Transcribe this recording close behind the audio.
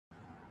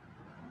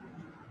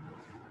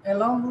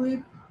Along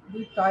with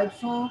the types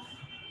of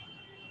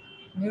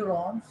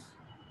neurons,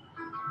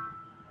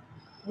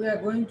 we are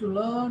going to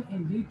learn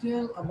in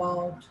detail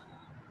about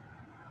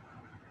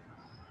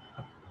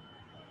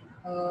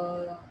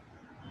uh,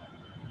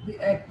 the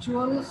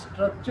actual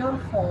structure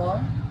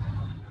for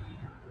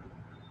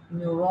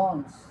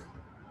neurons.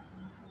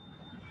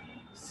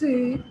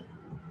 See,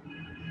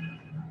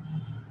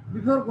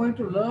 before going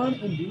to learn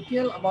in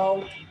detail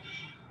about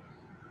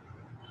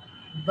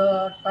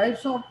the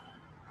types of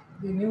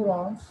the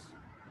neurons,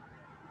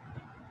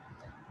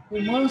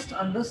 we must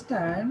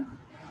understand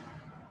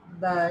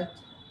that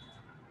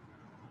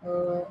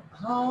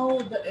how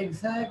the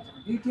exact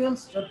detailed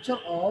structure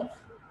of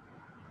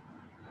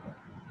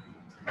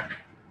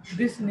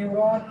this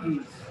neuron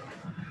is.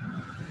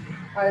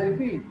 I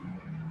repeat,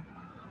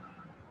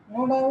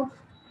 no doubt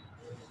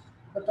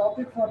the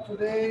topic for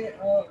today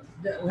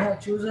that we have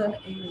chosen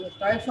is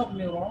types of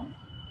neuron.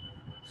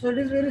 So it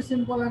is very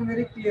simple and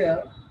very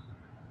clear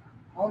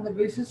on the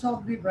basis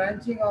of the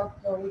branching of,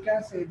 we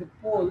can say, the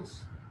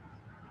poles,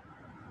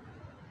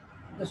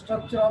 the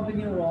structure of the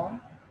neuron.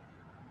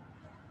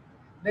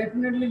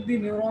 Definitely the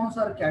neurons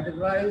are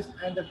categorized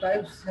and the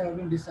types have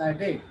been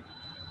decided.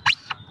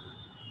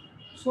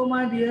 So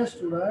my dear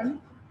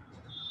student,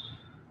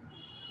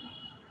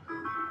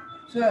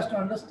 so as to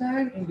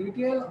understand in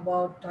detail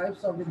about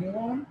types of the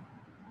neuron,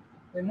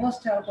 we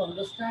must have to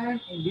understand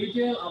in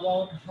detail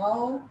about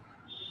how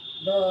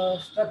the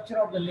structure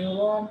of the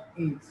neuron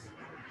is.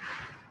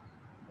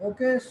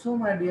 Okay, so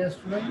my dear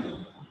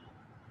student,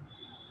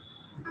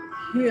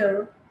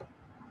 here,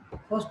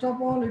 first of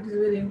all, it is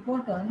very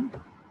important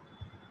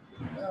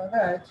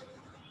that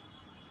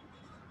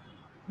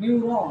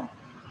neuron.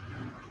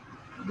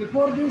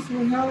 Before this,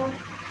 we have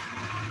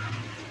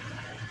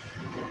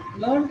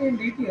learned in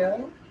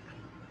detail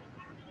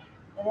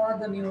about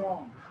the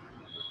neuron.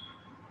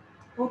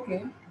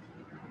 Okay,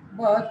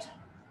 but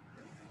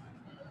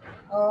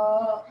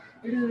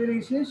it is very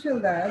essential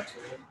that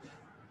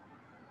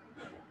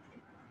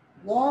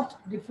what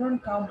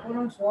different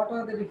components, what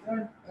are the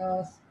different,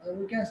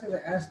 we can say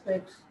the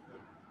aspects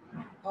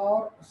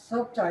or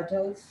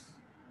subtitles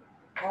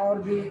or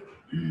the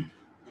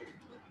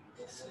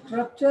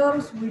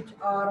structures which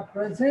are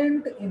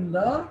present in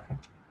the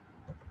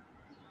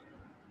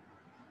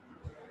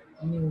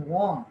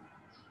neuron.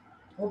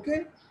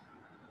 Okay,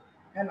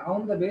 and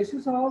on the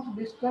basis of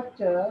this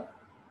structure,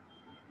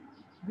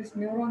 this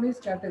neuron is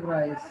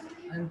categorized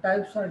and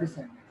types are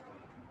decided.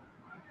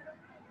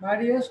 My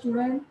dear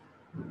student,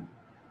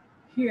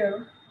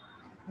 here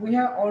we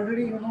have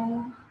already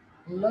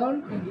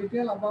learned in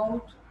detail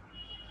about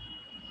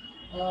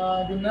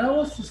the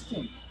nervous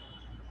system,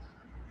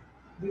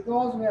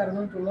 because we are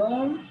going to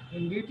learn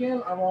in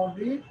detail about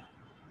the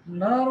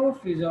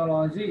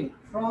neurophysiology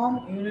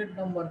from unit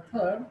number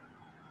 3rd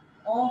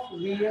of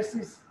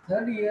VSC's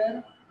third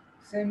year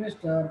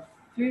semester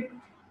 5th,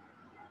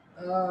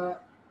 uh,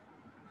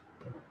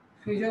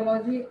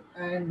 physiology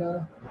and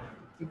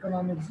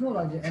economic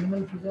zoology.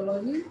 Animal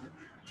physiology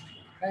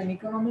and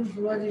economic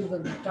zoology is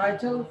the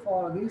title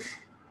for this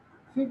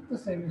 5th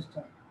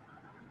semester.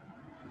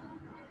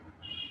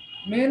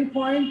 Main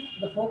point,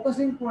 the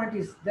focusing point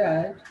is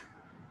that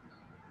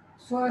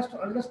so as to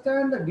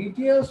understand the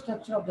detailed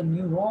structure of the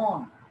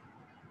neuron,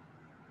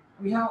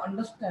 we have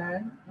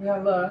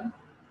learned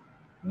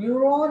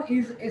neuron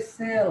is a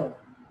cell.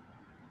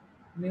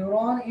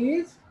 Neuron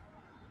is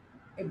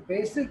a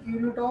basic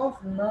unit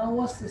of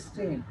nervous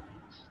system.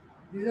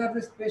 These are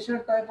the special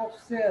type of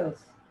cells.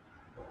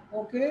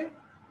 Okay,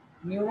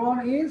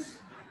 neuron is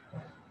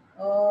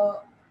uh,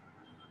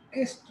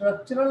 a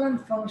structural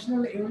and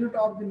functional unit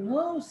of the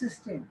nerve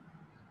system.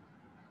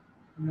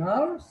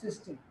 Nerve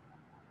system.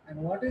 And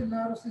what is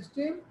nerve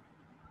system?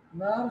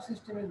 Nerve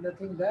system is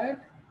nothing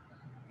that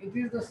it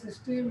is the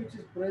system which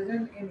is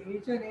present in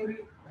each and every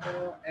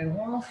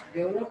advanced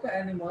developed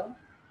animal,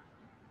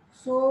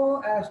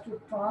 so as to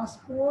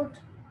transport,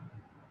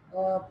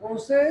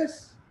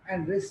 process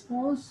and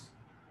response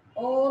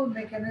all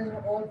mechanism,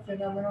 all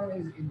phenomenon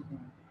is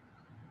involved.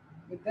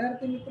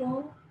 विद्यार्थी मित्र,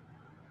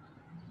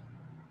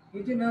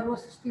 ही जी nerve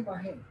system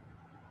आहे,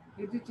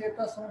 ही जी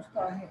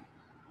चेतासंस्था आहे,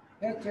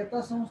 या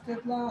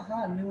चेतासंस्थेतला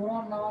हा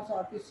neuron नावाचा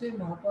अतिशय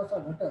महत्त्वाचा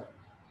घटक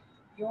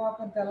किंवा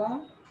आपण त्याला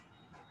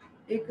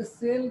एक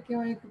सेल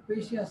किंवा एक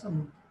पेशी असं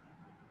म्हणतो.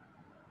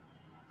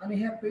 आणि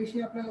ह्या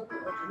पेशी आपल्याला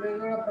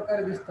वेगवेगळ्या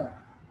प्रकारे दिसतात.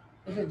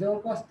 त्याचे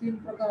जवळपास 3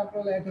 प्रकार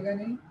आपल्याला या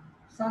ठिकाणी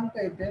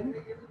सांगता येते,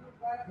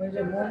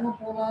 म्हणजे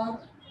मोनोपोलर,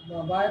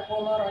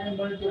 बायपोलर आणि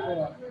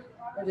मल्टीपोलर.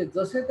 म्हणजे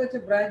जसे त्याचे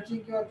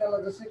ब्रँचिंग किंवा त्याला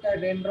जसे काय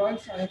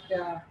डेंड्रॉइड्स आहेत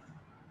त्या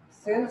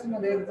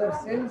सेल्समध्ये, जर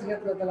सेल्स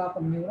घेतलं त्याला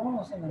आपण न्यूरॉन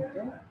असं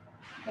म्हणतो,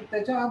 तर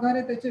त्याच्या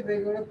आधारे त्याचे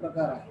वेगवेगळे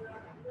प्रकार आहेत.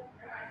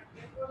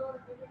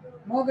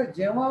 मग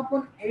जेव्हा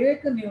आपण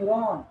एक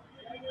न्यूरॉन,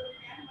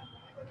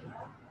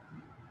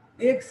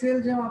 एक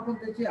सेल जेव्हा आपण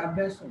त्याची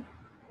अभ्यासू,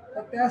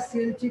 तर त्या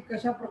सेलची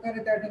कशा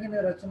प्रकारे त्या ठिकाणी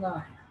रचना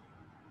आहे,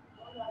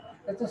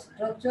 त्याचं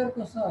स्ट्रक्चर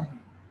कसं आहे,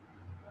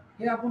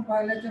 हे आपण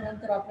पाहिल्याच्या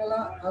नंतर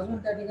आपल्याला अजून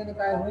त्या ठिकाणी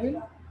काय होईल,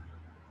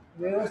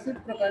 व्यवस्थित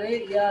प्रकारे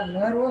या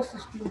नर्वस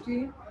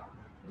सिस्टीमची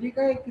जी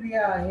काही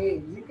क्रिया आहे,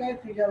 जी काही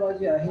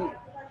फिजिओलॉजी आहे,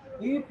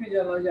 ही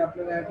फिजिओलॉजी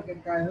आपल्याला या ठिकाणी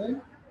काय होईल,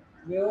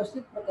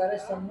 व्यवस्थित प्रकारे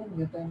समजून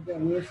घेता येईल किंवा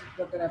व्यवस्थित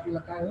प्रकारे आपल्याला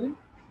काय होईल,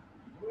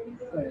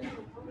 कळेल.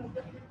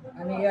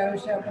 आणि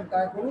याविषयी आपण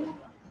काय करू,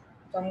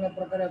 चांगल्या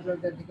प्रकारे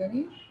आपल्याला त्या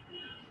ठिकाणी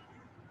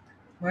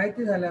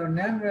माहिती झाल्यावर,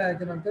 ज्ञान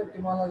मिळाल्याच्या नंतर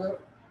तुम्हाला जर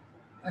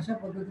अशा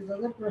पद्धतीचा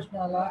जर प्रश्न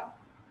आला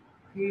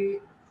की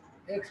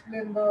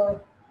explain the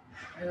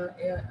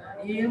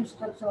EM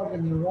structure of the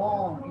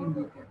neuron in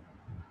detail.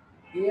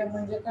 EM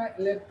म्हणजे काय,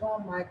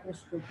 इलेक्ट्रॉन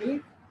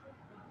मायक्रोस्कोपिक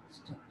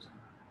स्ट्रक्चर.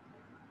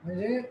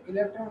 म्हणजे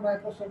इलेक्ट्रॉन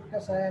मायक्रोस्कोपच्या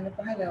सहाय्याने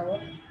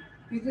पाहिल्यावर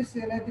ती जी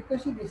सेल आहे ती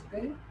कशी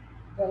दिसते,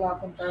 त्याला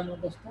आपण काय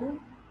म्हणत असतो,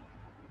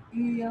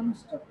 EM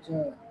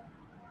स्ट्रक्चर.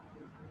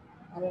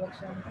 आलं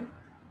लक्षामध्ये.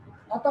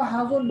 आता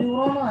हा जो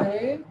न्यूरॉन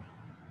आहे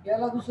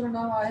याला दुसरं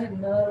नाव आहे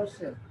नर्व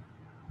सेल,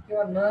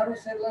 किंवा नर्व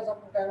सेललाच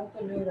आपण काय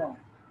म्हणतो, न्यूरॉन.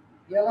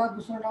 याला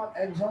दुसरं नाव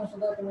एक्झॉन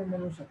सुद्धा तुम्ही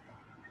म्हणू शकता.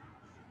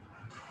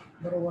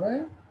 बरोबर आहे.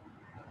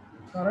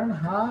 कारण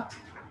हा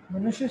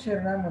मनुष्य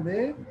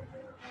शरीरामध्ये,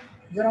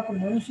 जर आपण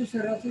मनुष्य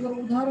शरीराचं जर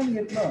उदाहरण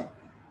घेतलं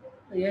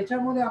तर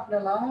याच्यामध्ये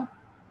आपल्याला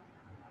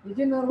ही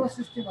जी नर्वस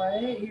सिस्टीम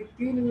आहे ही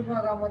 3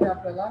 विभागामध्ये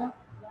आपल्याला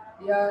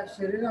या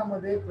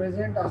शरीरामध्ये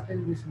प्रेझेंट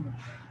असलेली दिसून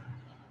येते.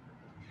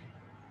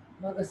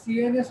 मग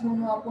CNS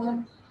म्हणू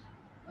आपण,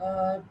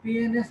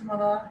 PNS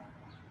म्हणा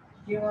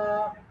किंवा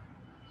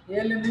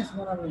LNS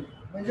म्हणा.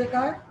 म्हणजे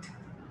काय,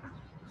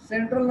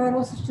 सेंट्रल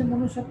नर्वस सिस्टीम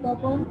म्हणू शकतो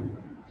आपण,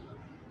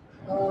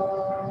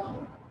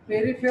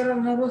 पेरिफेरल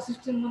नर्वस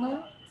सिस्टीम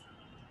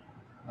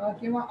म्हणा,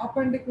 किंवा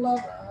अपेंडिकुलर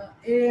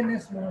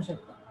ANS म्हणू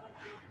शकतो,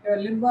 किंवा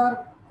लिंबार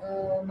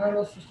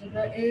नर्वस सिस्टीम,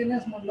 किंवा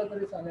ANS म्हटलं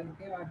तरी चालेल,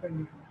 किंवा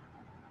अपेंडिकुलर.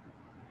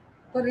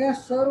 तर या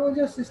सर्व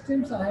ज्या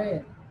सिस्टीम्स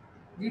आहेत,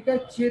 जी काही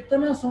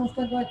चेतना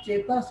संस्था किंवा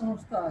चेता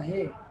संस्था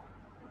आहे,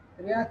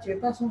 तर या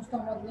चेता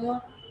संस्थामधलं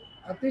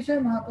अतिशय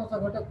महत्वाचा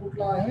घटक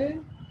कुठला आहे,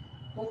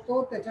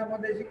 तो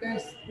त्याच्यामध्ये जी काही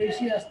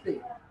पेशी असते,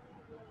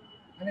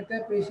 आणि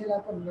त्या पेशीला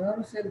आपण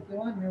नर्व सेल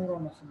किंवा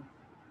न्यूरॉन असं म्हणतो.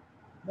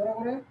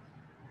 बरोबर आहे.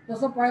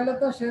 तसं पाहिलं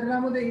तर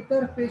शरीरामध्ये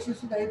इतर पेशी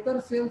सुद्धा, इतर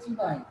सेल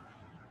सुद्धा आहेत,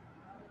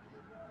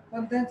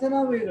 पण त्यांचं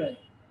नाव वेगळं आहे.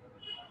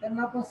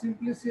 त्यांना आपण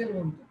सिम्पली सेल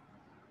म्हणतो.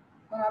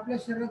 पण आपल्या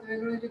शरीरात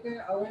वेगवेगळे जे काही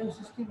अवयव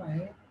सिस्टीम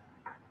आहे,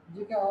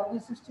 जी काही ऑर्गन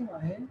सिस्टीम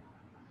आहे,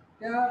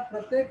 त्या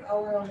प्रत्येक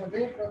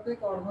अवयवामध्ये,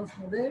 प्रत्येक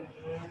ऑर्गन्समध्ये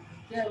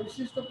त्या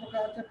विशिष्ट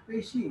प्रकारच्या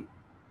पेशी,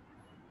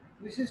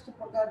 विशिष्ट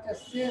प्रकारच्या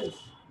सेल्स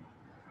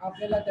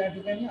आपल्याला त्या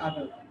ठिकाणी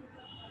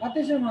आढळतात.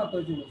 अतिशय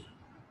महत्वाची गोष्ट.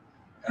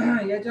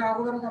 याच्या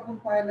अगोदरच आपण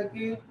पाहिलं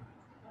की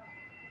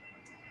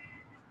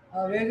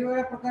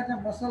वेगवेगळ्या प्रकारच्या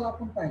मसल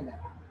आपण पाहिल्या,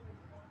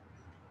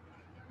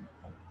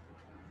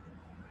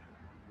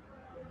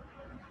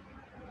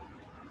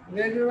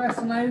 वेगवेगळ्या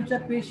स्नायूच्या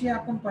पेशी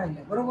आपण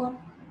पाहिल्या. बरोबर.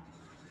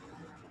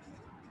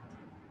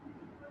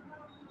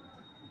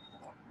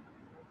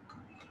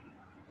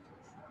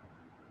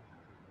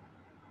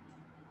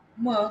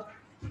 मग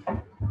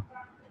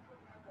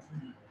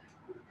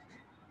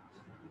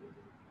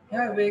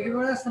ह्या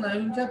वेगवेगळ्या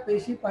स्नायूंच्या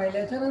पेशी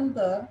पाहिल्याच्या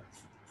नंतर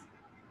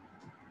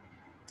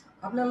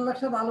आपल्याला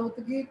लक्षात आलं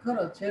होतं की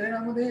खरंच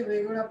शरीरामध्ये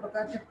वेगवेगळ्या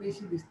प्रकारच्या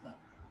पेशी दिसतात.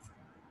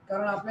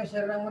 कारण आपल्या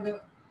शरीरामध्ये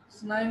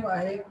स्नायू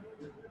आहेत,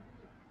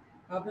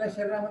 आपल्या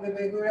शरीरामध्ये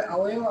वेगवेगळे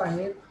अवयव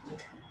आहेत,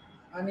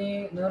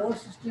 आणि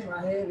नर्वस सिस्टीम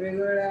आहे,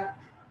 वेगवेगळ्या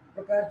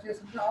प्रकारचे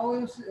सुद्धा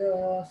अवयव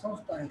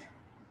संस्था आहेत.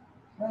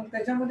 मग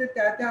त्याच्यामध्ये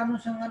त्या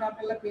अनुषंगाने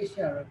आपल्याला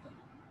पेशी आढळतात.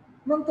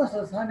 मग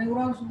तसंच हा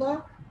न्यूरॉन सुद्धा,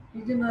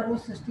 ही जी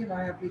नर्वस सिस्टीम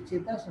आहे आपली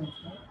चेता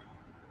संस्था,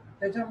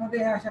 त्याच्यामध्ये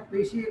ह्या अशा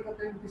पेशी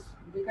एकत्र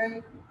जे काही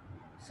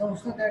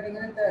संस्था त्या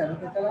ठिकाणी तयार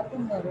होते, त्याला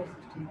आपण nervous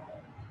system.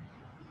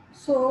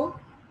 So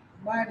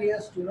my dear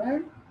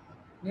student,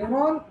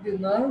 neuron, the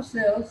nerve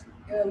cells,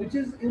 which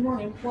is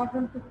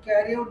important to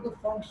carry out the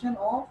function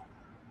of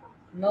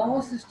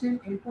nervous system,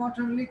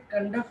 importantly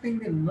conducting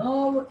the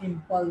nerve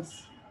impulse.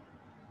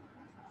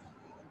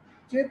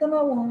 चेतना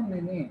वाहून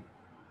नेणे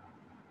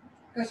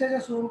कशाच्या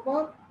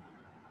स्वरूपात,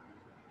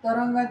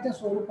 तरंगाच्या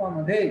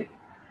स्वरूपामध्ये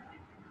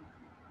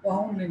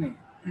वाहून नेणे.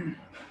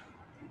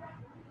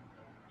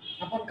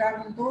 आपण काय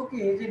म्हणतो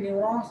की हे जे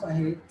न्यूरॉन्स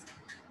आहेत,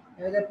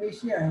 या ज्या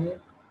पेशी आहेत,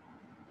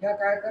 ह्या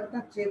काय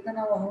करतात,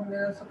 चेतना वाहून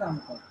नेण्याचं काम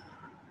करतात.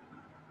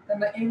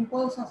 त्यांना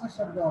इम्पल्स असा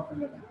शब्द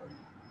वापरलेला आहे,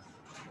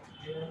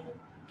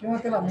 किंवा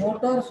त्याला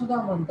मोटर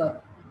सुद्धा म्हणतात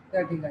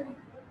त्या ठिकाणी.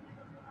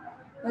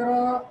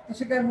 तर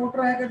तशी काही मोटर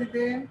आहे का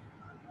तिथे,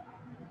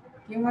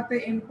 किंवा ते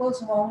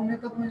इम्पल्स वाहून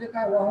नेतात म्हणजे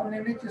काय, वाहून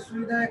नेण्याची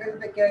सुविधा आहे का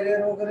तिथे,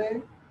 कॅरियर वगैरे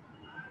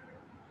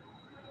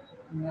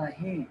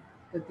नाही.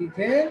 तर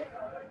तिथे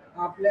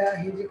आपल्या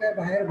ही जी काही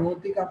बाहेर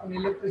भौतिक आपण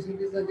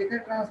इलेक्ट्रिसिटीचं जे काही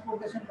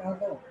ट्रान्सपोर्टेशन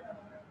पाहतो,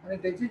 आणि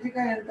त्याची जी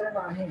काही यंत्रणा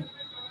आहे,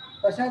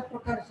 तशाच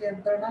प्रकारची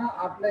यंत्रणा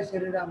आपल्या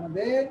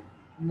शरीरामध्ये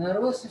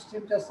नर्वस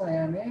सिस्टीमच्या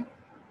सहाय्याने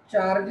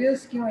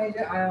चार्जेस किंवा हे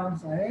जे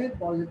आयॉन्स आहेत,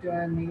 positive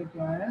ion,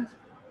 negative ions,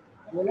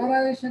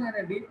 polarisation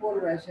आणि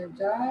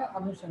डिपोलरायझेशनच्या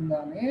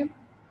अनुषंगाने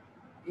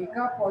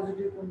एका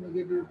पॉझिटिव्ह टू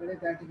निगेटिव्हकडे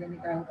त्या ठिकाणी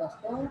काय होत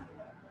असतं,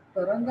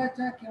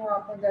 तरंगाच्या, किंवा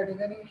आपण त्या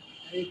ठिकाणी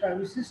एका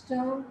विशिष्ट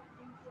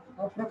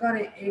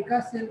प्रकारे एका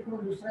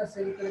सेलकडून दुसऱ्या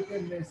सेलकडे ते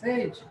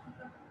मेसेज,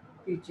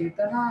 ती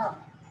चेतना,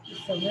 ती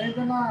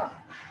संवेदना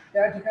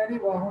त्या ठिकाणी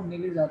वाहून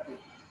नेली जाते.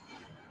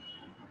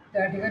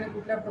 त्या ठिकाणी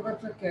कुठल्या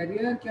प्रकारचं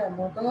कॅरियर किंवा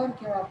मोटर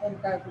किंवा आपण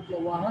काय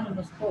कुठलं वाहन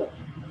नसतं.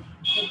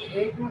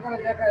 एकमेकाला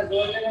ज्या काय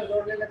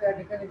जोडलेल्या त्या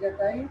ठिकाणी ज्या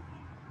काही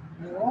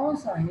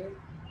न्यूरॉन्स आहेत,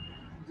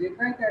 जे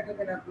काही त्या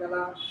ठिकाणी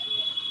आपल्याला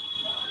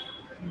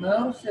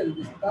नर्व सेल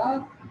दिसतात,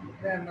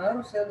 त्या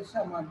नर्व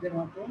सेल्सच्या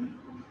माध्यमातून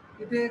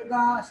तिथे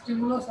एकदा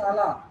स्टिम्युलस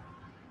आला,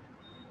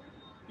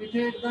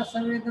 तिथे एकदा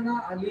संवेदना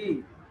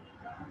आली.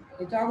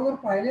 याच्या अगोदर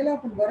पाहिलेल्या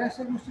आपण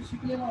बऱ्याचशा गोष्टी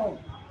शिकलेल्या आहोत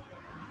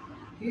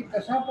की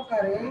कशा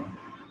प्रकारे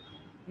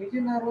ही जी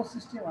नर्वस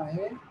सिस्टीम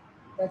आहे,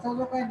 त्याचा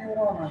जो काही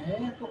न्यूरॉन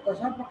आहे तो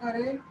कशा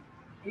प्रकारे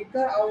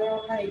इतर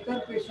अवयवांना, इतर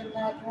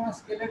पेशींना किंवा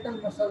स्केलेटल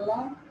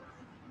मसलला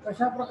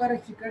कशा प्रकारे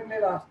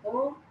चिकटलेला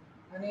असतो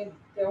आणि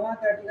तेव्हा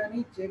त्या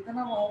ठिकाणी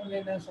चेतना वाहून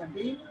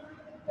नेण्यासाठी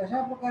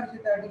कशा प्रकारचे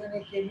त्या ठिकाणी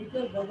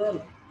केमिकल बदल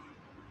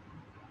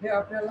हे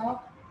आपल्याला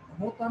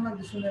होताना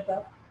दिसून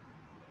येतात.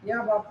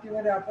 या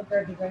बाबतीमध्ये आपण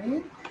त्या ठिकाणी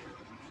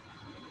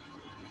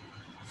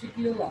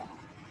शिकलेलो.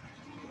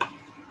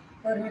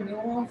 तर हे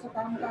न्यूरॉनचं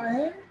काम काय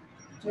आहे?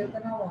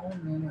 चेतना वाहून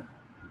नेणे.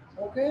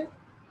 Okay,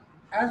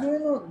 as we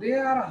know they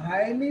are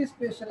highly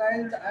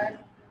specialized and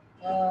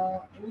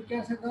we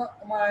can say the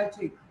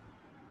myotic.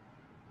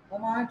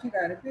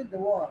 I repeat the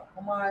word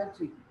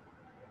myotic.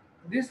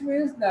 This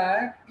means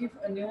that if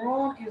a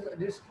neuron is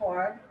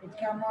destroyed, it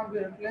cannot be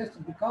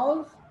replaced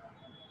because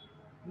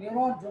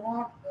neurons do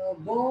not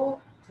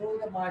go through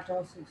the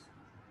mitosis.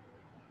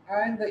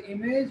 And the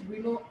image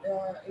below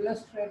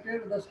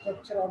illustrated the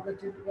structure of the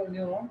typical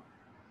neuron.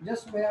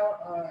 Just we have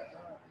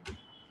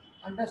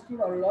understood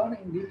or learned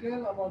in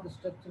detail about the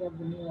structure of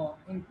the neuron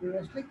in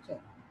previous lecture.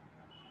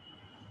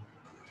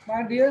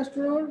 My dear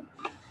student,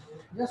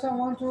 just I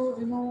want to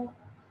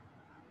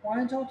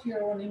point out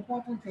here one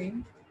important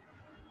thing.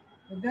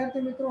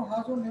 विद्यार्थी मित्रों, हा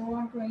जो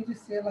neuron किंवा ही जी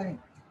cell आहे,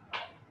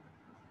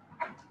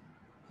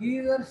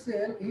 ही जर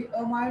cell ही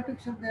अमायोटिक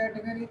शब्द या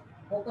ठिकाणी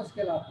फोकस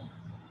केला आपण.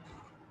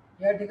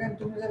 या ठिकाणी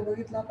तुम्ही जर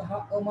बघितला तर हा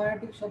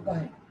अमायोटिक शब्द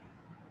आहे.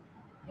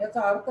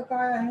 याचा अर्थ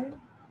काय आहे?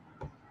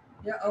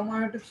 या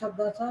अमायोटिक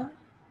शब्दाचा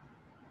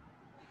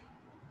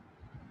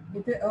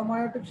इथे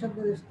अमायोटिक शब्द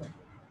दिसतो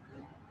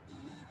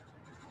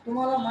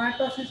तुम्हाला.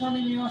 मायटोसिस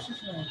आणि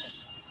मियोसिस मिळतं.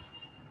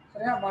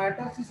 तर या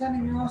मायटोसिस आणि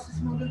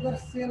मियोसिस मध्ये जर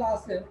सेल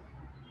असेल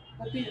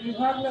तर ती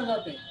विभागल्या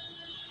जाते.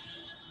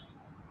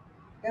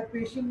 त्या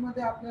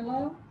पेशींमध्ये आपल्याला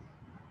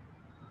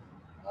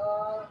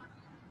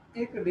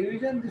एक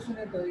डिव्हिजन दिसून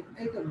येतं,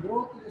 एक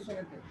ग्रोथ दिसून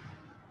येते.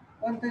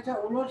 पण त्याच्या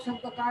उलट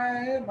शब्द काय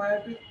आहे?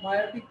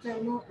 मायोटिकच्या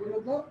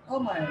विरुद्ध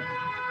अमायोटिक.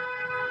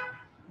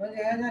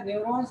 म्हणजे ह्या ज्या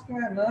न्यूरॉन्स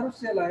किंवा नर्व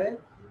सेल आहेत,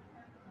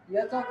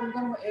 याचा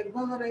गुणधर्म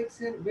एकदा जर एक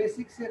cell,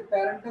 basic cell,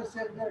 parental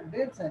cell जर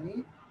डेथ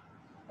झाली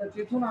तर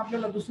तिथून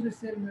आपल्याला दुसरी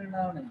सेल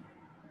मिळणार नाही.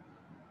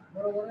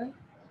 बरोबर आहे?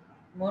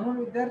 म्हणून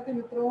विद्यार्थी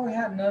मित्र,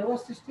 ह्या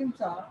नर्वस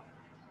सिस्टीमचा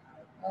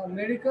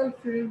मेडिकल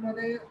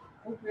फील्डमध्ये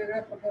खूप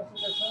वेगळ्या प्रकारचं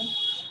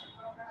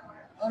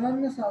त्याचं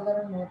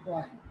अनन्यसाधारण महत्त्व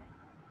आहे.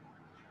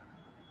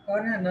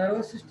 कारण या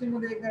नर्वस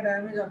सिस्टीममध्ये एकदा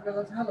डॅमेज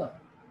आपल्याला झालं,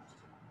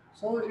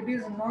 so it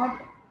is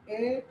not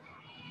a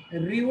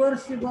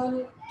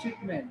reversible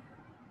treatment,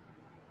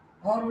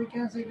 or we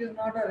can say it is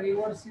not a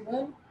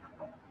reversible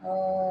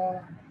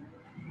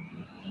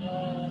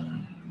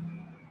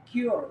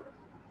cure.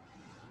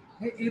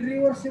 Hey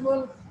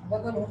irreversible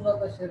बदल होऊन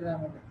जातात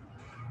शरीरामध्ये.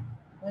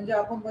 म्हणजे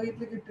आपण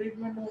बघितलं की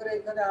ट्रीटमेंट वगैरे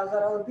एखाद्या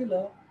आजारावर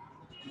दिलं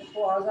तर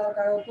तो आजार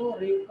काय होतो?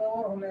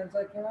 रिकवर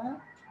होण्याचा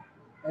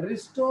किंवा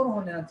रिस्टोर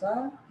होण्याचा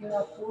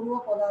किंवा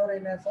पूर्वपदावर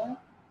येण्याचा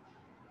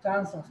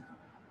चान्स असतो.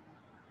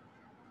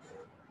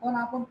 पण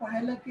आपण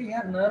पाहिलं की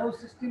ह्या नर्व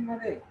सिस्टीम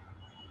मध्ये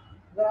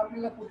जर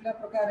आपल्याला कुठल्या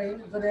प्रकारे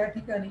जर या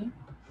ठिकाणी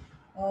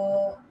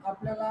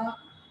आपल्याला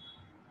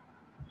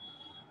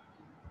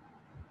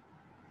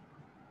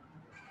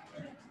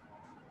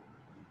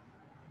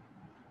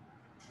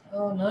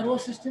नर्व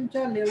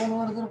सिस्टीमच्या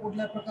लेवलवर जर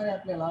कुठल्या प्रकारे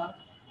आपल्याला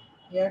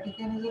या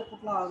ठिकाणी जर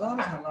कुठला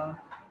आजार झाला,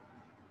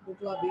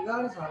 कुठला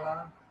बिघाड झाला,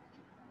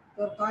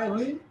 तर काय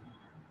होईल?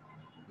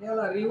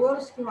 याला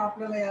रिव्हर्स किंवा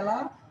आपल्याला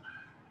याला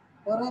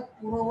परत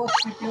पूर्ववत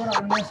स्थितीवर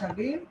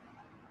आणण्यासाठी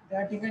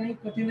त्या ठिकाणी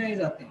कठीणाई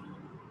जाते,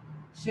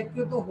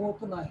 शक्यतो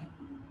होत नाही.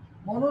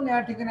 म्हणून या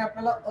ठिकाणी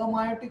आपल्याला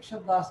अमायोटिक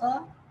शब्द असा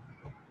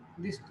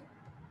दिसतो.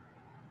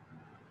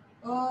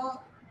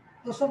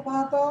 तसं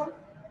पाहता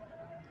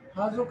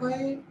हा जो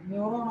काही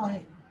न्यूरॉन आहे,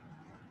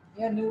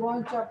 या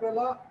न्यूरॉनचे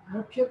आपल्याला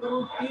मुख्य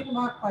करून 3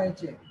 भाग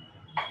पाहायचे.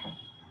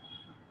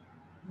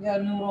 या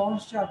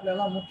न्यूरॉन्सचे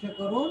आपल्याला मुख्य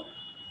करून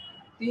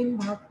 3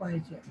 भाग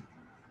पाहायचे.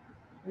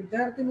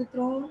 विद्यार्थी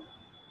मित्रांनो,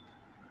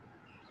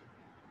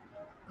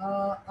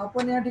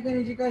 आपण या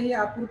ठिकाणी जी काही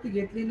आकृती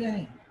घेतलेली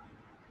आहे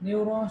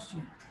न्यूरॉन्सची,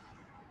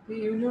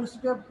 ती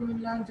युनिव्हर्सिटी ऑफ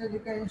क्वीन्सलँडचे जे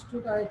काही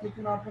इन्स्टिट्यूट आहे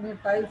तिथून आपण हे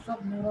टाईप्स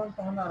ऑफ न्यूरॉन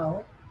पाहणार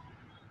आहोत.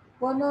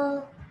 पण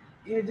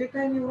हे जे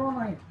काही न्यूरॉन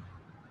आहेत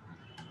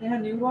ते ह्या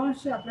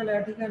न्यूरॉन्सचे आपल्याला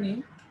या ठिकाणी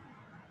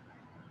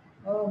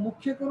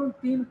मुख्य करून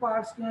 3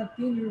 पार्ट्स किंवा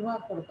 3 विभाग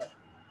पडतात.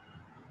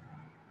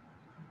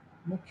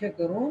 मुख्य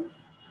करून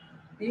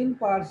 3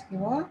 पार्ट्स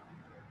किंवा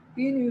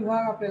 3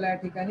 विभाग आपल्याला या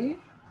ठिकाणी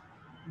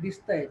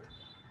दिसत आहेत.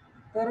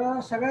 तर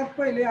सगळ्यात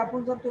पहिले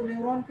आपण जर तो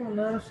न्यूरॉन किंवा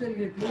नर्व सेल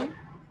घेतली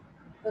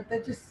तर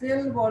त्याची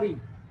सेल बॉडी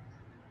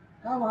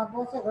हा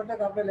महत्वाचा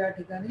घटक आपल्याला या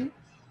ठिकाणी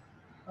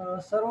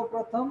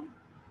सर्वप्रथम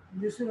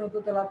दिसून येतो,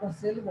 त्याला आपण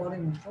सेल बॉडी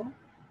म्हणतो.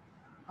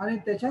 आणि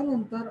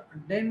त्याच्यानंतर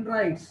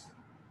डेंड्राइट्स,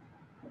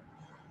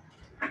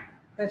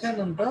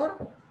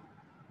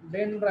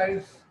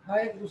 हा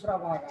एक दुसरा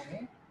भाग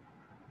आहे.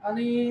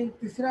 आणि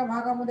तिसऱ्या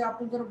भागामध्ये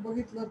आपण जर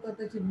बघितलं तर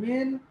त्याची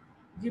मेन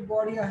जी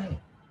बॉडी आहे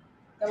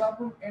त्याला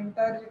आपण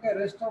एंटायर जे काय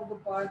रेस्ट ऑफ द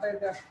पार्ट आहे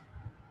त्या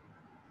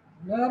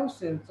नर्व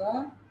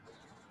सेलचा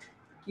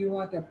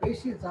किंवा त्या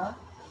पेशीचा,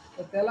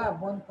 तर त्याला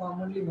आपण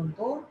कॉमनली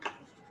म्हणतो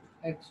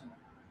एक्सॉन.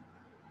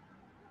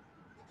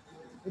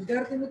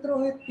 विद्यार्थी मित्र,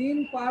 हे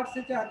 3 पार्ट्स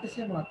याचे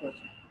अतिशय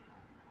महत्वाचे.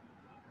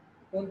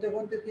 कोणते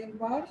कोणते 3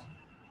 पार्ट्स?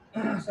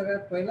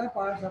 सगळ्यात पहिला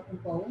पार्ट आपण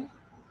पाहू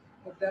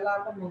तर त्याला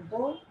आपण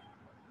म्हणतो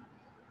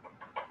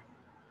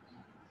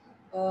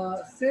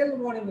सेल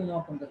बॉडी म्हणू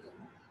आपण. त्याचं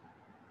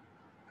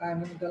काय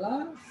म्हणू त्याला?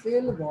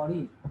 Cell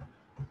body.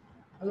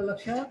 आलं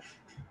लक्षात?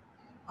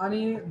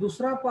 आणि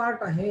दुसरा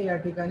पार्ट आहे या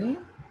ठिकाणी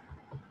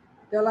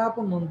त्याला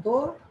आपण म्हणतो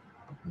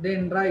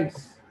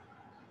डेंड्राइट्स.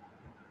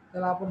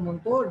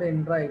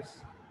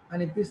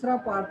 आणि तिसरा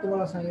पार्ट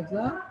तुम्हाला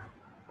सांगितला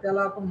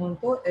त्याला आपण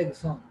म्हणतो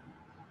एक्झॉन.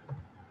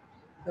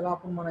 त्याला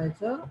आपण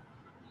म्हणायचं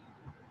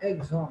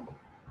एक्झॉन.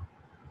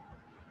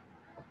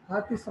 हा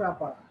तिसरा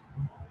पार्ट.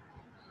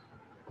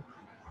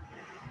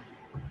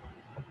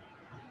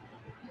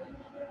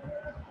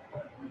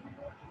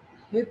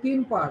 हे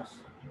 3 पार्ट्स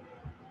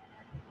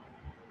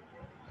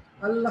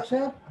आलं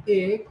लक्षात?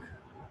 एक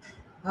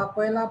हा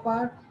पहिला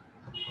पार्ट,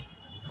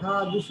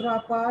 हा दुसरा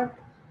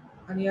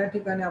पार्ट आणि या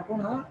ठिकाणी आपण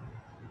हा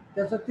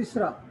त्याचा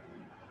तिसरा,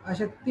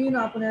 अशा 3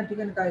 आपण या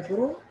ठिकाणी काय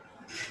करू?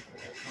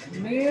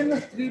 Main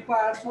 3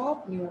 parts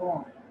of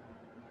neuron.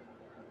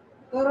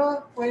 तर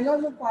पहिला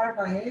जो पार्ट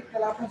आहे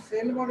त्याला आपण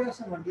सेल बॉडी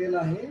असं म्हटलेलं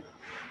आहे.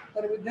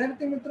 तर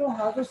विद्यार्थी मित्र,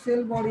 हा जो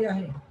सेल बॉडी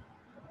आहे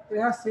तर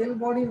ह्या सेल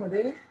बॉडी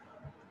मध्ये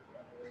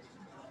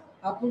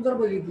आपण जर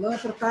बघितलं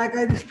तर काय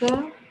काय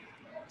दिसतं?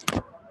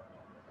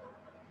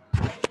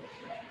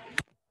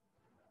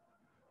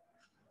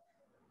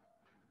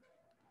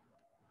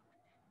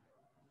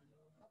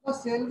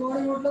 सेल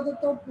बॉडी म्हटलं तर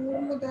तो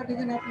पूर्ण त्या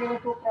ठिकाणी आपल्याला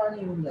तो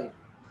प्राणी येऊन जाईल.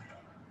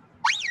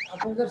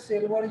 आपण जर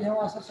सेल बॉडी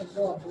जेव्हा असा शब्द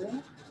वापरू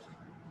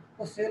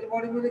तर सेल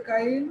बॉडीमध्ये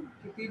काय येईल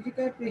की ती जी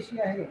काही पेशी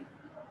आहे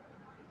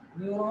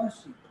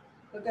न्यूरॉन्सची,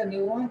 तर त्या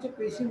न्यूरॉनच्या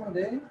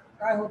पेशीमध्ये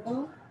काय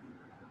होतं,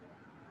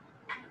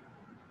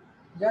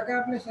 ज्या काही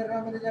आपल्या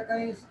शरीरामध्ये ज्या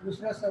काही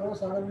दुसऱ्या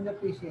सर्वसाधारण ज्या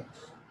पेशी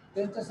आहेत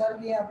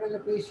त्यांच्यासारखी आपल्याला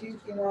पेशी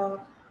किंवा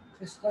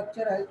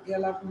स्ट्रक्चर आहे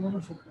याला आपण म्हणू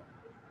शकतो.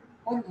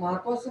 पण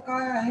महत्वाचं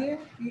काय आहे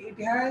की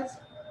it has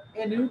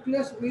a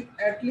nucleus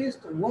with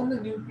at least 1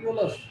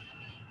 nucleolus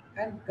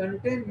and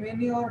contain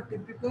many or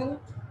typical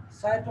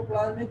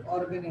सायटोप्लाझमिक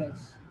organelles.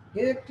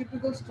 हे एक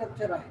टिपिकल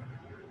स्ट्रक्चर आहे,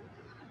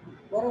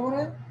 बरोबर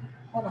आहे.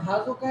 पण हा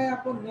जो काय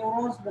आपण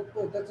न्यूरॉन्स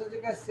बघतो त्याचं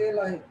जे काय सेल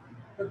आहे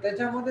तर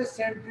त्याच्यामध्ये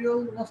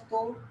सेंट्रिओल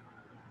नसतो,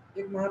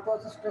 एक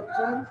महत्वाचं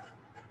स्ट्रक्चर.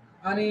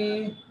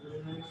 आणि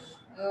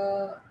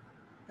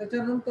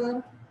त्याच्यानंतर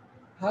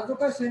हा जो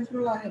काय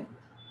सेंट्रिओल आहे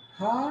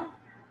हा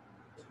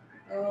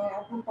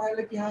आपण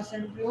पाहिलं की हा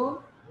सेंट्रिओल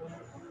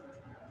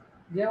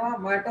जेव्हा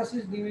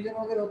मायटोसिस डिव्हिजन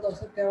वगैरे होत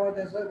असतं तेव्हा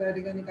त्याचं त्या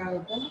ठिकाणी काय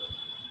होतं,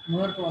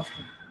 महत्व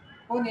असतं.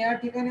 पण या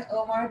ठिकाणी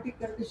अमायोटिक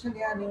कंडिशन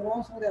या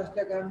न्यूरॉन्समध्ये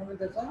असल्या कारणाने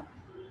त्याचा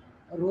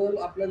रोल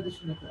आपल्याला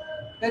दिसून येतो.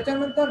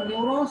 त्याच्यानंतर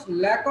neurons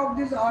lack of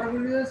this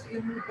organelles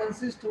in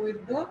consist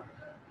with the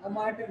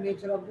अमायोटिक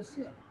nature of the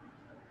cell.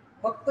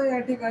 फक्त या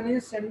ठिकाणी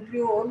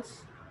सेंट्रिओल्स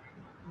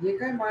जे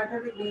काही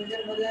मायटोटिक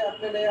डिव्हिजन मध्ये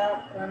आपल्याला या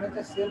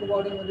प्राण्याच्या सेल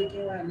बॉडीमध्ये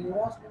किंवा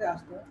न्यूरॉन्समध्ये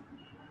असतं,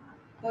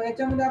 तर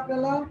याच्यामध्ये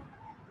आपल्याला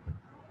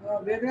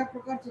वेगळ्या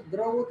प्रकारचं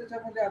द्रव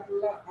त्याच्यामध्ये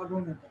आपल्याला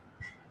आढळून येतं.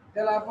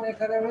 त्याला आपण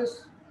एखाद्या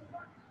वेळेस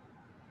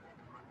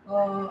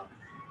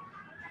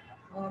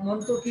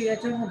म्हणतो की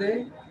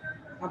याच्यामध्ये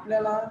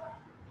आपल्याला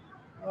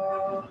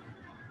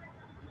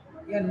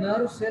या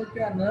नर्व सेल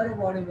किंवा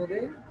नर्व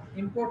बॉडीमध्ये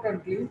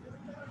इम्पॉर्टंटली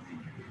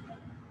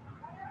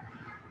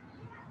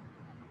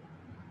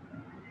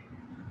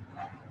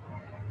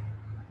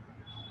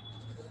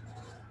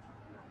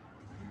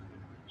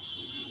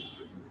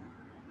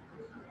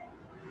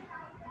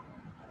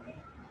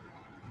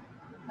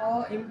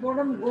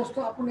इम्पॉर्टंट गोष्ट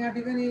आपण या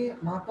ठिकाणी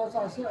महत्वाचं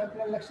असं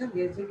आपल्याला लक्षात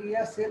घ्यायचं की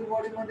या सेल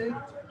बॉडीमध्ये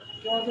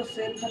किंवा जो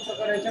सेलचा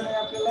प्रकार याच्यामध्ये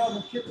आपल्याला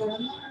मुख्य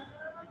करून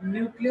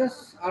न्यूक्लियस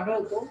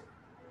आढळतो.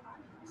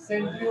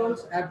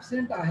 सेंट्रिओल्स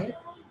ॲब्सेंट आहेत,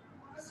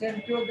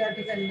 सेंट्रिओल त्या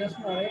ठिकाणी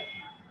नसणार आहे.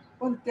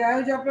 पण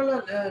त्याऐवजी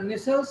आपल्याला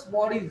निसल्स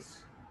बॉडीज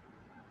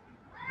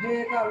हे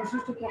एका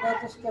विशिष्ट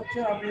प्रकारचं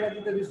स्ट्रक्चर आपल्याला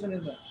तिथे दिसून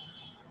येतं.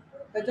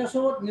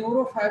 त्याच्यासोबत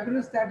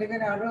न्यूरोफायब्रिल्स त्या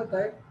ठिकाणी आढळत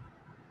आहेत,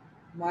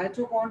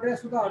 मायटोकॉन्ड्रिया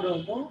सुद्धा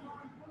आढळतो.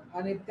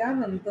 आणि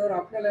त्यानंतर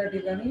आपल्याला या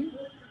ठिकाणी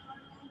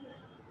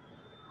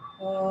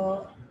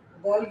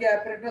गॉल्गी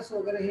ॲपरेटस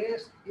वगैरे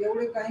हे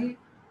एवढे काही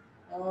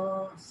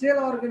सेल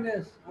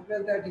ऑर्गेनेल्स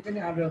आपल्याला त्या ठिकाणी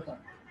आढळतात.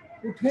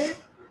 कुठे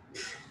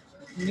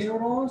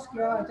न्यूरॉन्स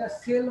किंवा ह्याच्या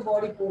सेल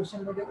बॉडी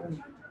पोर्शन मध्ये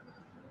ओनली.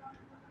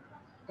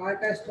 काय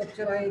काय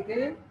स्ट्रक्चर आहे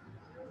इथे,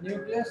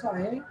 न्यूक्लियस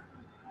आहे.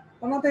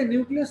 पण आता हे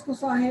न्यूक्लियस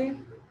कसं आहे,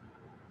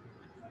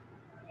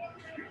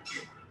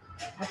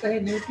 आता हे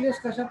न्यूक्लियस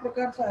कशा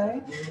प्रकारचं आहे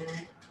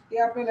ते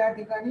आपल्याला या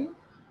ठिकाणी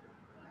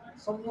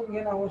समजून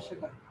घेणं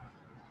आवश्यक आहे.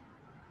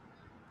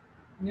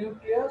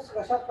 न्यूक्लियस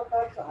कशा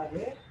प्रकारचं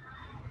आहे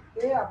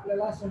ते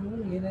आपल्याला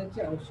समजून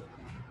घेण्याची आवश्यकता आहे.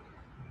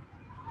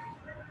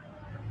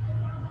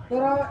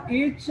 तर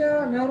each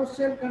nerve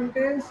cell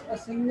contains a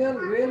single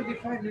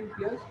well-defined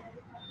nucleus,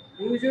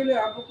 usually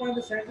occupy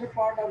the central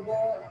part of the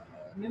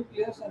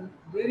nucleus, and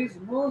there is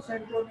no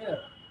centromere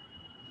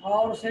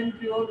or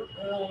centriole,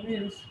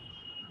 means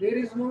there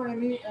is no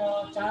any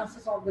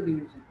chances of the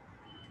division.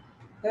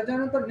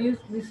 त्याच्यानंतर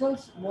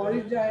Nissl's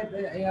bodies ज्या आहेत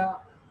या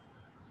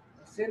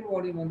cell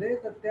बॉडीमध्ये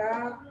तर त्या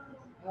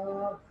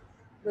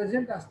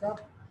present असतात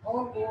all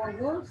over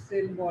the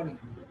cell body.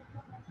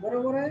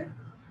 बरोबर आहे.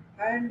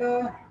 And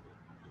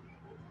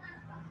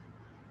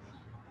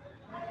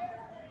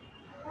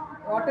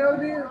whatever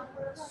the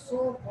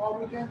soap or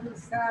we can say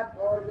sap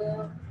or the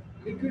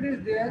liquid is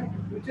there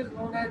which is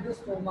known as the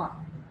soma,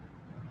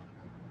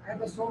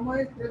 and the soma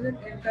is present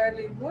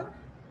entirely in the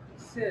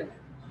cell.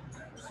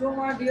 So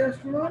my dear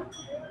student,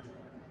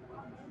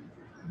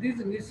 these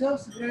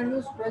Nissal's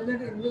granules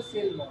present in the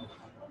cell wall.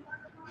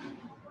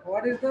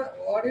 What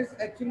is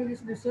actually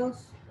these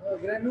Nissal's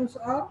granules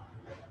are?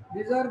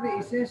 These are the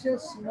essential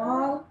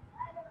small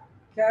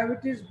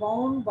cavities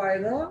bound by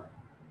the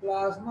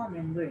plasma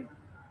membrane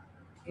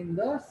in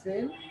the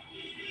cell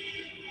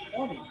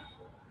body.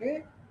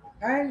 Okay,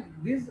 and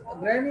these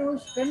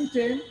granules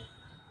contain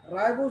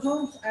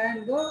ribosomes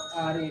and the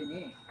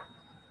RNA.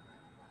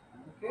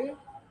 Okay,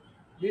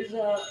 these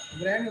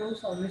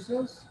granules or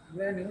Nissal's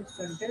granules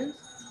contains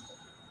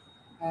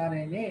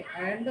RNA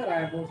and the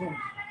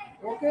ribosomes.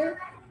 Okay,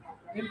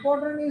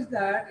 importantly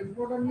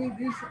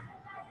these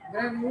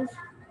granules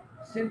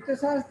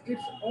synthesize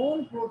its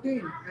own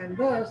protein, and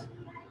thus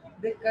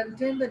they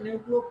contain the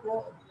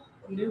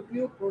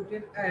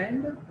nucleoprotein,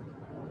 and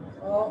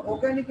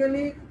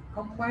organically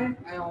combined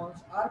ions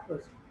are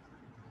present.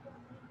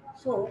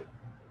 So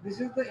this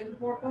is the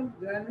important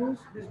granules.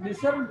 These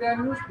Nissan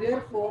granules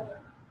therefore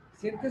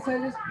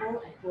synthesizes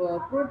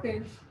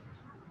proteins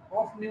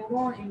of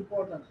neuron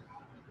important.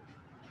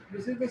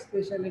 This is the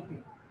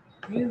specialty.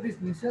 Means these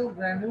Nissan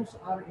granules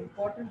are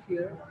important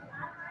here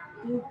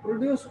to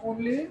produce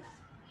only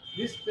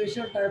this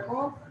special type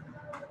of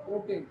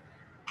protein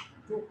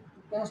to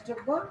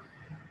construct the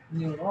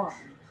neuron.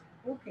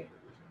 Okay.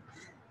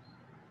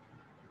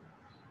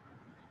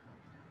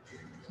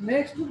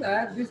 Next to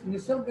that, these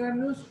Nissan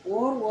granules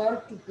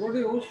overwork to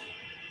produce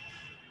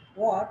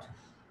what?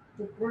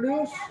 To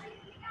produce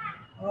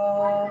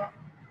uh,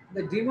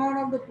 the demand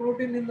of the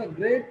protein in the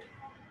great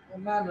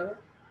manner,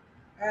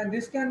 and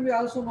this can be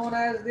also known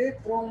as the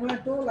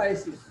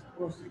chromatolysis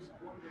process.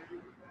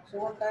 So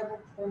what type of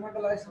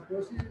chromatolysis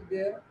process is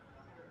there?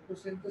 To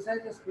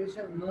synthesize a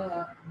special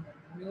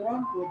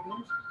neuron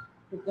proteins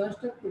to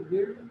construct, to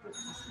build, to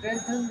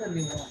strengthen the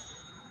neuron.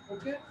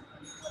 Okay,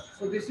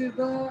 so this is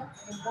the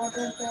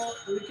important,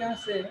 we can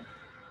say,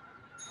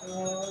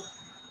 uh,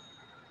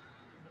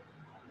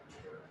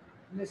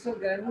 Nisal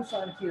granules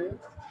are here,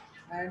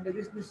 and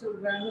this Nisal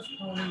granules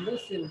found in the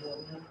cell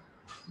wall.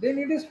 Then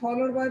it is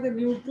followed by the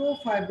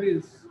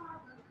neutrofibrils.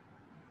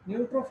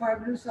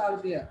 Neutrofibrils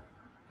are there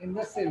in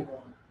the cell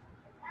wall.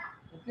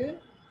 Okay,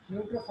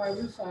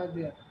 neutrofibrils are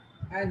there,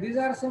 and these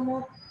are some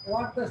of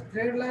what the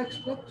thread-like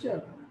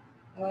structure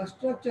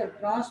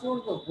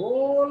transfers the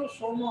whole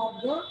soma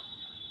of the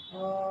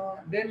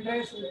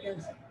dendrites. We can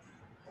say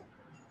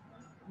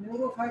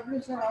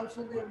neurofibrils are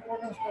also the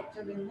important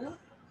structure in the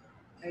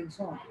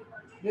axon.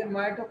 Their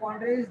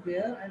mitochondria is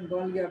there, and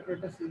Golgi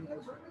apparatus is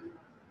also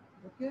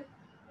there. Okay,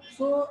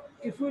 so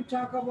if we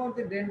talk about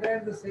the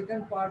dendrite, the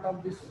second part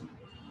of this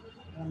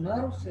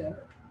nerve cell,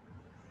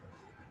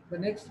 the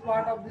next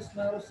part of this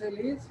nerve cell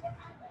is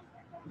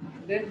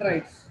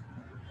dendrites.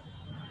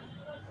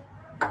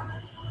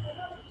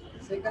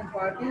 Second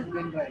part is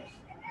dendrites.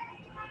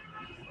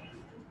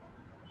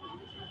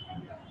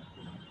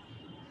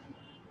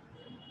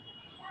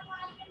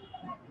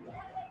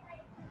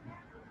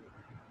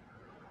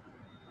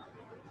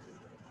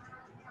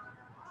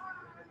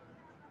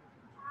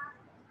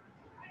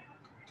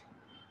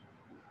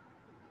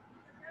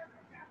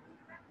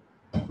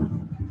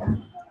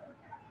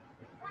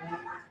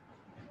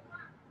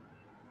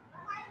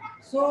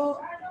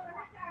 So,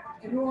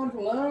 if you want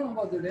to learn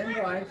about the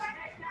dendrites,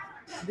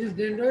 these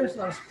dendrites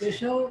are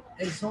special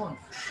axons.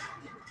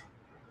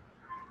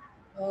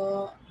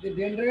 The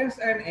dendrites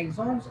and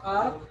axons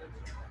are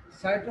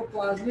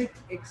cytoplasmic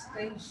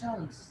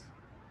extensions,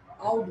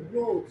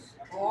 outgrowths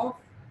of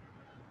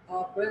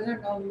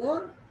present on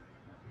the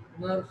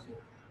nerve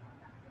cell.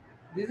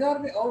 These are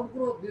the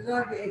outgrowth, these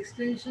are the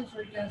extensions,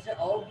 we can say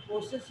out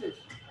processes,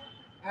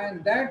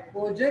 and that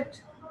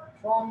project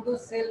from the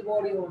cell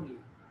body only.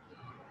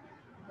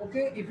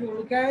 Okay, if you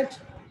look at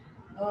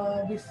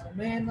this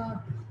main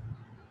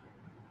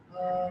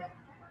uh,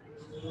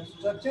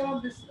 structure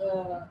of this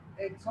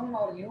axon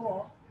or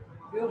neuron,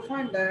 you will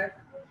find that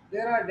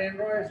there are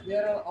dendroids,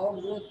 there are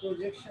outgrowth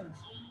projections,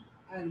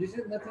 and this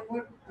is nothing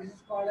but this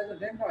is called as the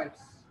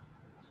dendrites.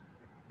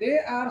 They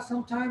are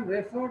sometimes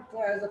referred to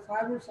as the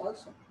fibers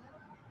also.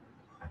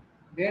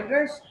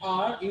 Dendrites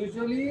are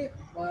usually,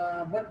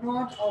 but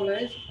not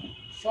always,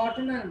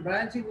 shortened and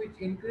branching, which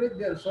increase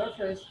their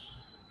surface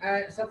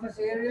and surface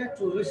area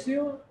to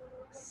receive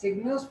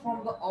signals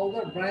from the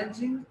outer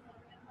branching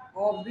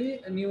of the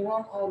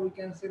neuron, or we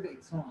can say the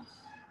axons.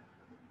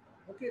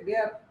 Okay, they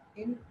are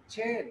in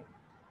chain,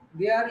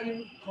 they are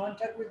in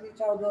contact with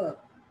each other,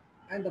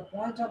 and the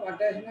point of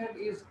attachment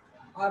is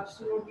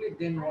absolutely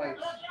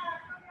dendrites.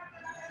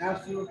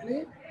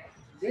 Absolutely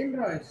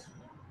dendrites.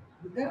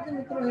 विद्यार्थी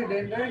मित्र हे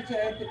डेंड्राइटचे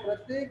आहेत ते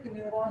प्रत्येक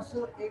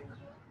न्यूरॉन्सचं एक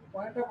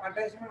point of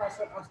attachment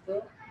असं असतं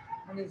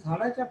आणि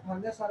झाडाच्या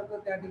फांद्यासारखं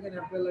त्या ठिकाणी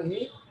आपल्याला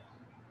हे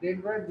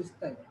डेंड्रॉइड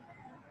दिसत आहे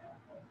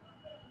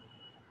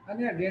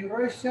आणि या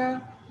डेंड्रॉइड्सच्या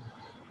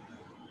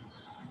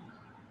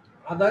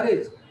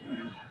आधारेच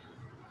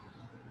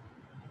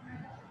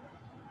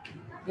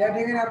या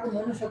ठिकाणी आपण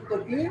म्हणू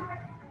शकतो की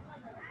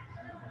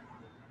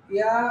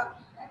या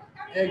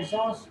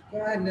एक्झॉन्स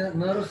किंवा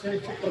नर्व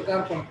सेल्सचे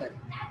प्रकार पडत आहेत.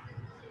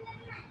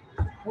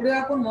 पुढे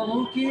आपण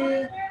म्हणू की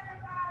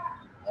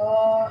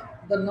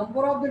the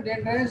number of the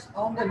dendrites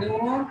on the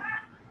neuron,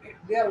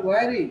 they are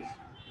varied,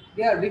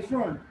 they are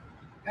different,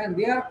 and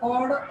they are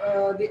called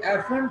the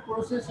afferent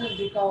processes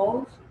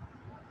because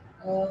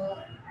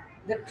uh,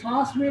 they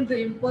transmit the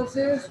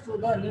impulses to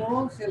the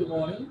neuron cell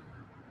body.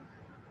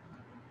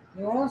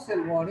 Neuron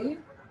cell body,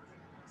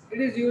 it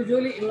is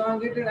usually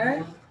elongated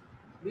and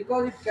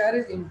because it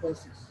carries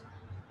impulses.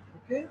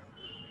 Okay.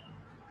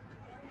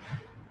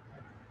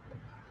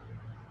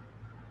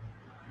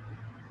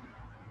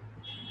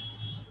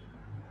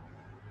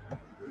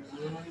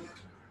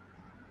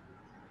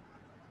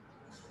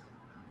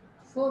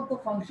 So the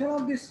function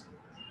of this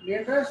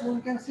dendrites,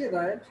 one can say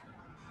that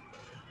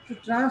to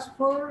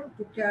transfer,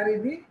 to carry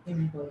the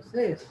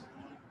impulses.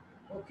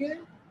 Okay,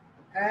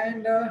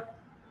 and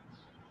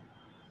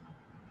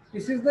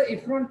this is the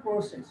efferent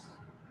process.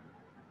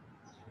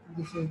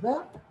 This is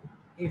the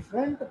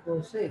efferent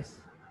process.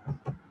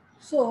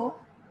 So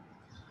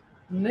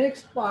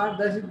next part,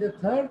 that is the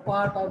third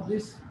part of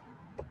this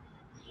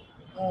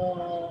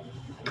uh,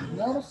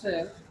 nerve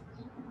cell,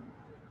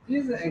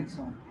 is the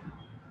axon.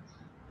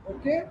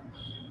 Okay,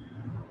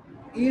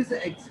 is the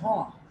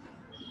axon.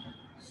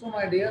 So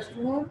my dear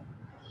student,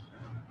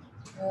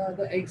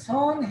 the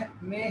axon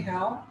may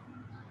have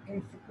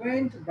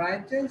infrequent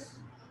branches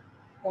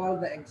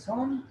called the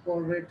axon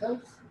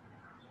collaters.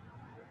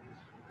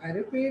 I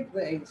repeat,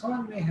 the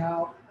axon may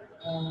have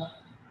uh,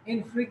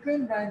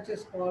 infrequent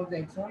branches called the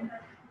axon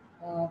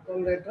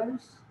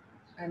collaters,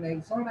 and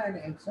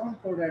axon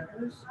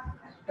collaters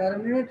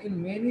terminate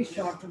in many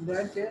shorter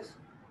branches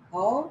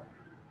or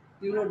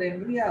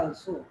telodendria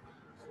also.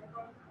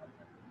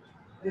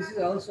 This is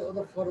also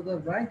the further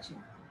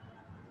branching.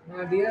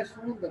 Now, dear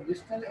students, the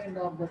distal end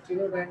of the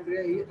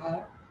telodendria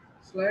are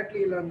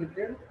slightly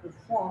elongated to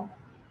form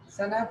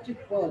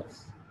synaptic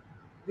pulse.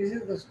 This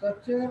is the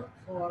structure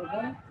for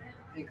the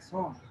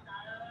axon.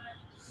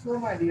 So,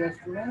 my dear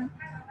student,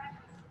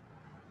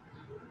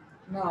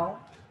 now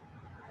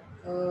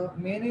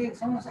many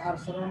axons are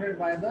surrounded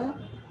by the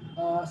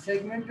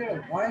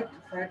segmented white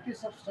fatty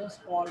substance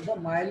called the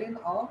myelin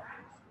or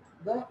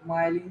the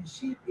myelin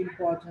sheath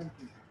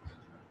importantly.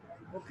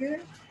 Okay,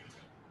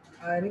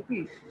 I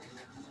repeat,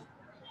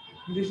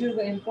 this is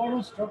the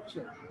important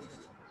structure.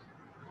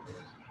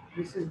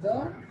 This is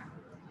the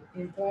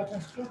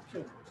important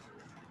structure.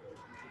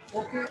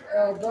 Okay,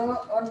 the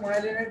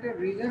unmyelinated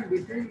region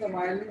between the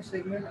myelin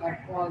segment are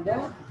called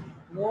the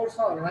nodes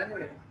or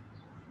runway.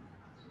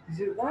 This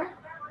is the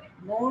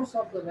nodes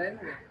of the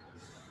runway.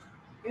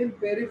 In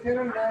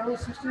peripheral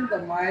nervous system, the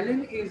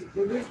myelin is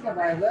produced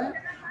by the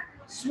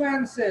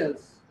Schwann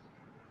cells.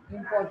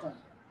 Important.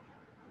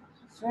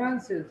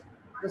 Schwann cells.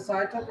 The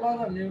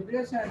cytoplasm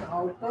nucleus and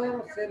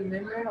outer cell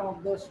membrane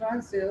of the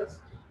Schwann cells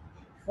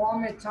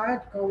form a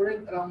tight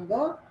covering around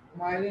the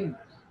myelin,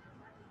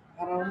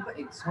 around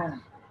the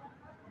axon.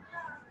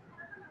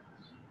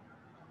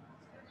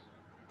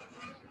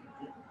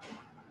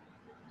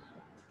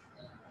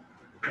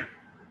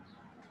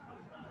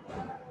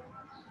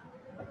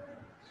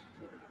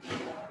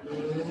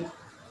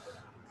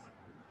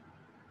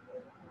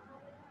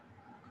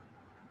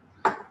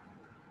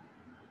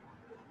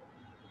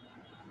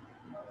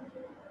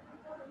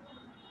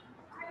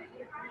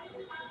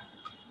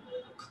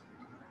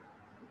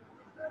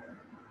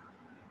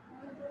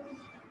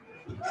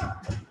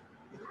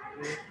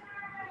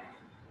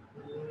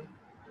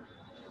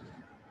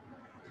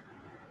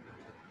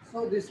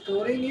 So this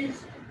covering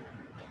is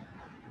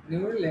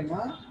neural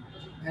lemma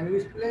and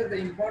which plays the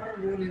important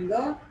role in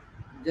the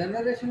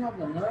generation of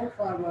the nerve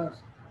fibers,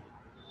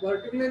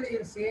 particularly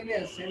in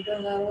CNS,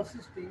 central nervous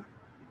system.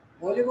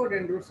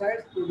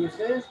 Oligodendrocytes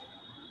produces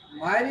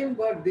myelin,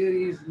 but there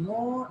is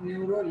no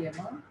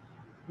neurolemma,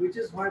 which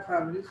is white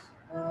fibers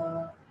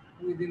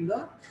within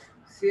the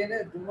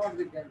CNS do not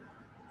get damaged.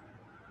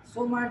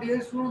 So my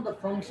dear students, the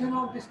function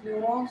of these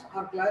neurons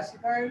are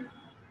classified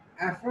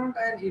afferent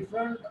and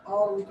efferent,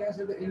 or we can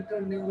say the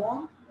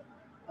interneuron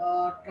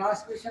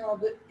transmission of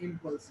the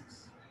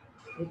impulses.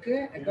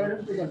 Okay,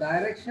 according to the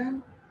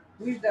direction,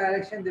 which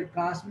direction they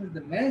transmit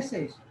the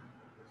message.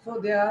 So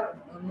they are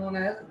known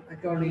as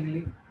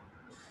accordingly.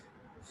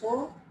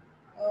 So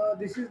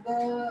this is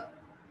the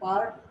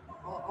part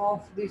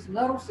of this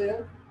nerve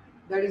cell,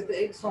 that is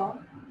the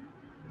axon.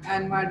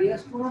 And my dear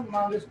student,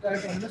 now let's try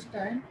to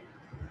understand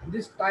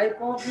this type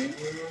of the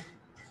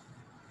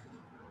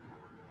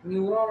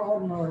neuron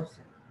or nerve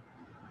cell.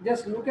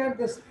 Just look at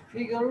this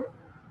figure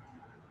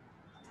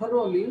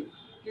thoroughly,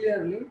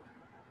 clearly.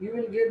 You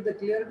will get the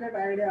clear-cut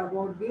idea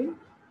about the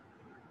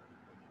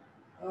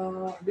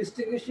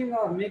distinguishing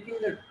or making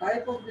the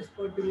type of this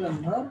particular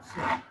nerve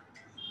cell.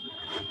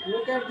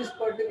 Look at this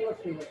particular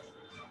figure.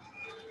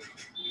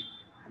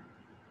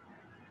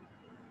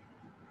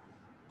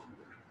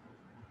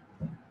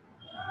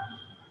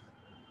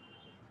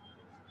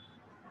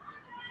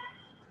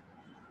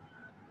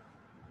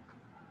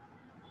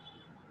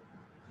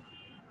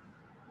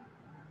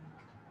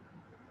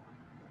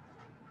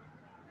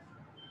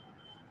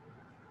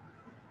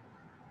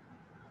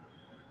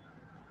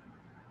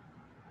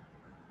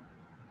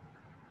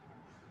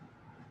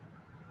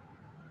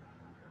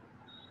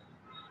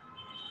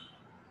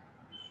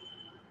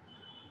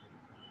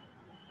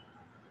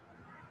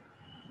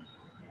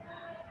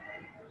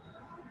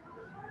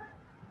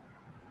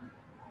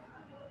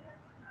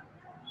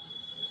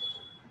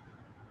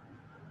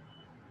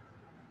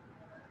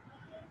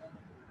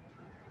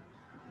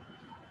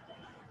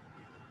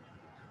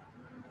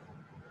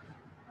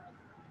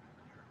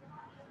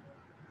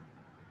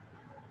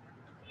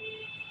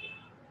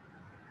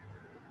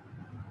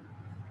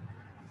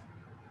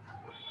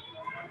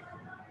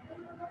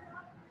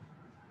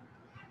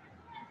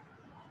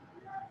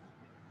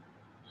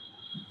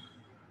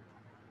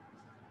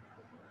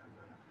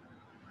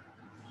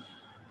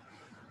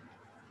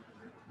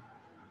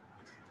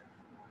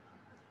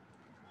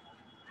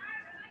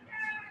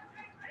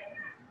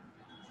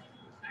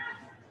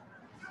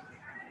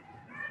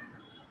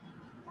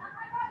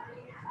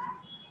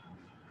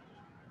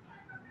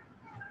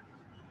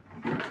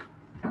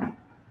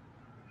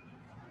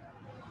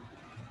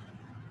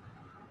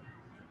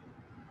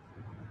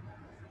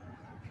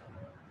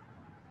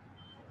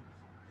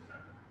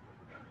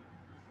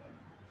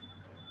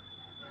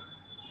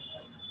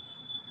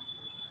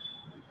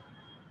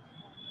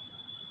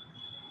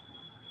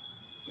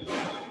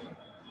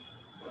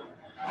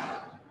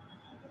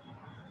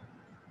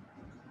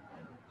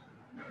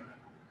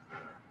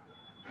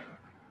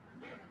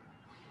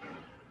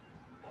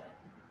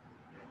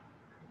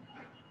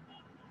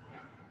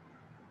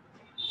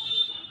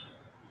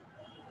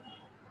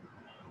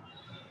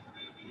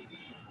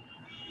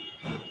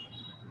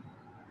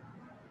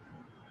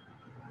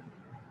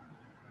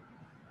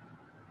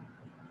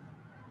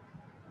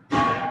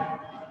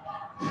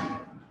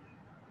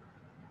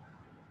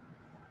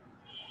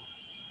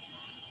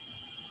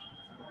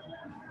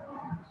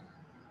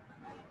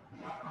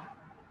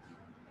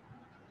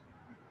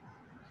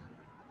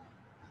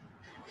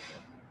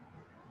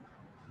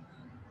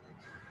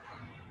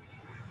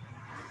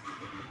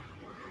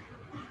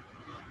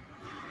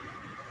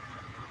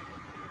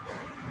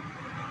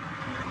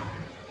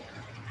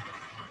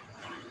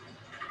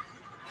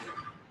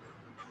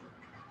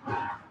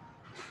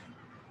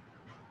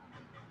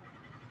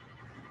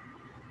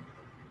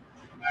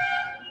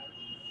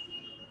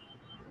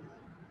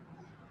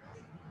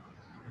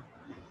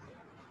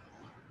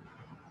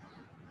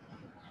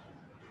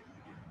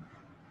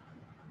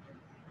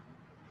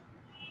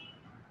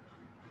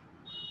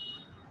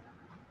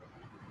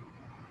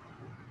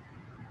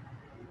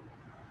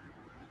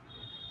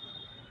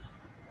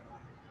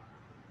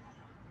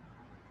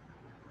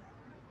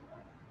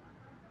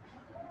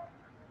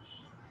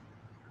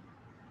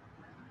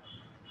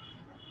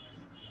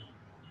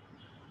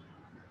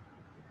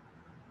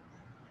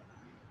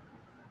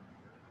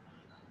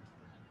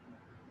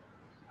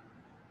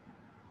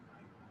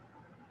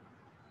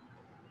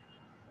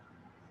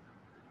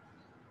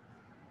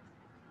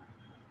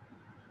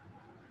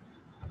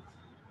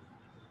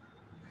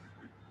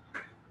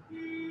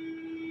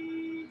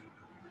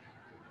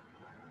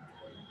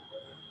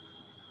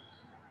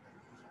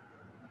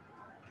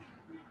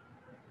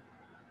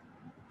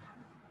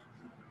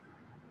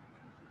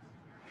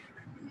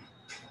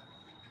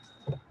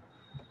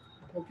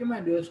 Okay,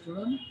 my dear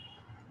student.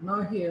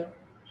 Now here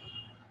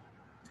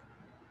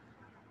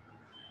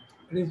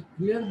it is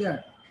clear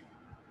that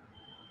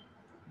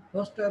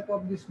first type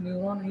of this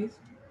neuron is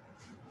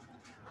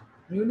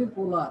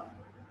unipolar.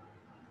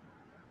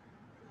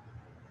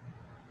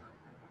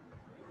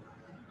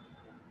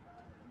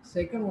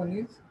 Second one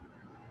is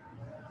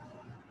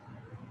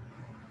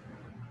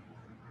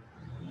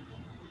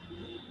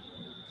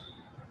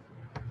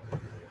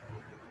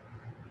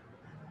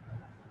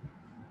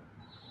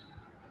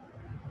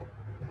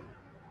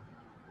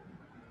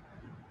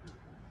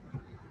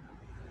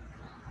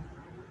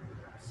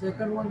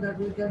second one that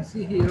we can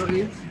see here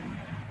is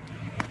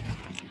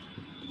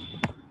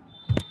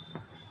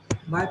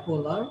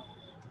bipolar,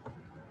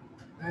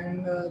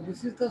 and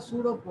this is the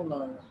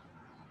pseudopolar.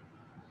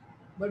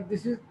 But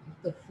this is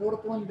the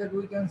fourth one that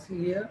we can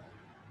see here,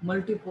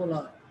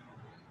 multipolar.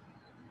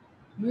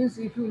 Means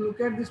if you look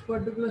at this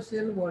particular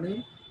cell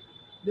body,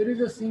 there is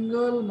a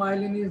single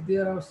myelin is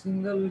there, or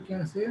single we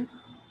can say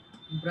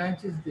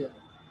branch is there.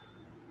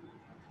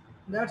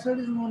 That's what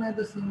is known as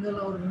the single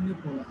or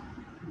unipolar.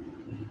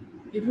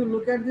 If you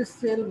look at this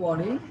cell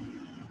body,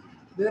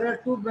 there are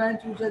two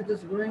branches which are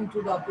just going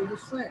to the opposite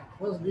side.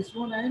 First this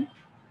one and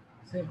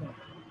second.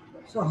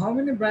 So how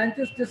many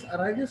branches just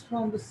arises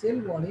from the cell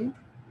body?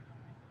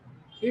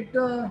 It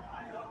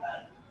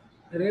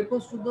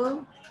refers to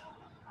the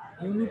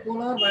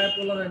unipolar,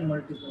 bipolar and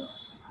multipolar.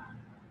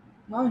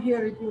 Now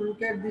here if you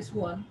look at this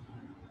one,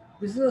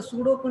 this is a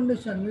pseudo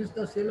condition, means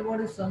the cell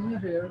body is somewhere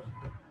here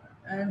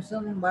and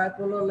some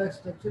bipolar like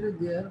structure is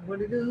there, but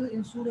it is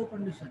in pseudo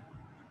condition.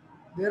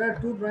 There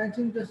are two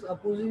branching just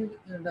opposing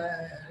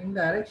in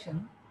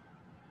direction,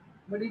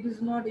 but it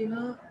is not in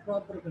a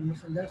proper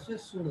condition. That's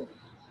just pseudo.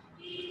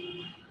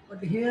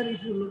 But here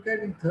if you look at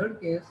in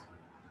third case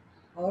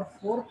or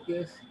fourth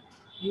case,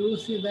 you will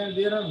see that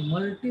there are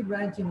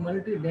multi-branching,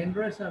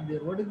 multi-dendrites are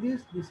there. What is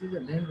this? This is a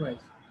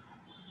dendrites,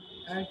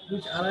 and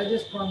which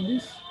arises from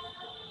this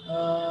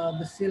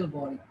the cell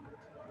body.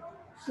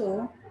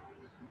 So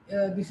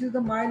this is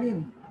the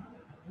myelin,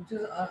 which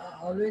is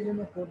always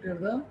quoted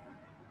the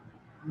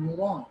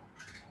neuron.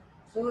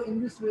 So in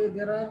this way,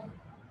 there are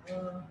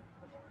uh,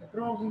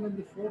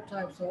 approximately four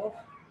types of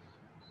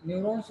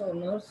neurons or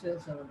nerve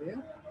cells are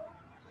there.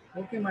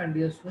 Okay, my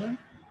dear student,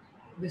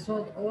 this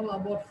was all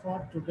about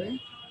fraud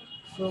today.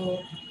 So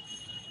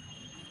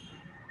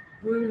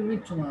we will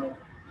meet tomorrow.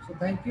 So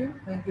thank you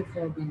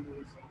for being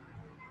with us.